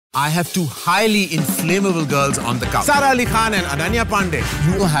I have two highly inflammable girls on the cover. Sara Ali Khan and Ananya Pandey.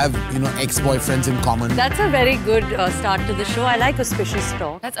 You have, ex-boyfriends in common. That's a very good start to the show. I like auspicious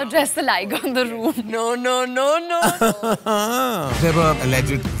talk. Let's address the lie on the room. No. There were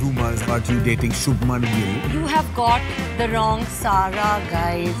alleged rumors about you dating Shubman Gill. You have got the wrong Sara,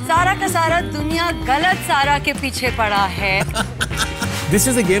 guys. Sara ka Sara दुनिया गलत Sara के पीछे पड़ा है. This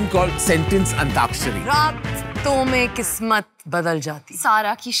is a game called Sentence Antakshari. रातों में किस्मत बदल जाती.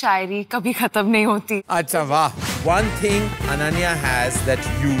 सारा की शायरी कभी खत्म नहीं होती. Acha wah. One thing Ananya has that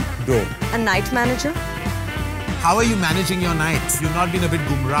you don't. A night manager. How are you managing your nights? You've not been a bit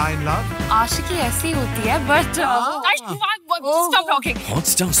gumrah in love? आशिकी ऐसी होती है, but Stop talking.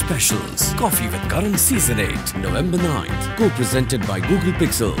 Hotstar Specials. Coffee with Karan Season 8. November 9th. Co-presented by Google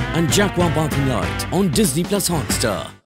Pixel and Jaguar Bathing Light on DisneyPlus Hotstar.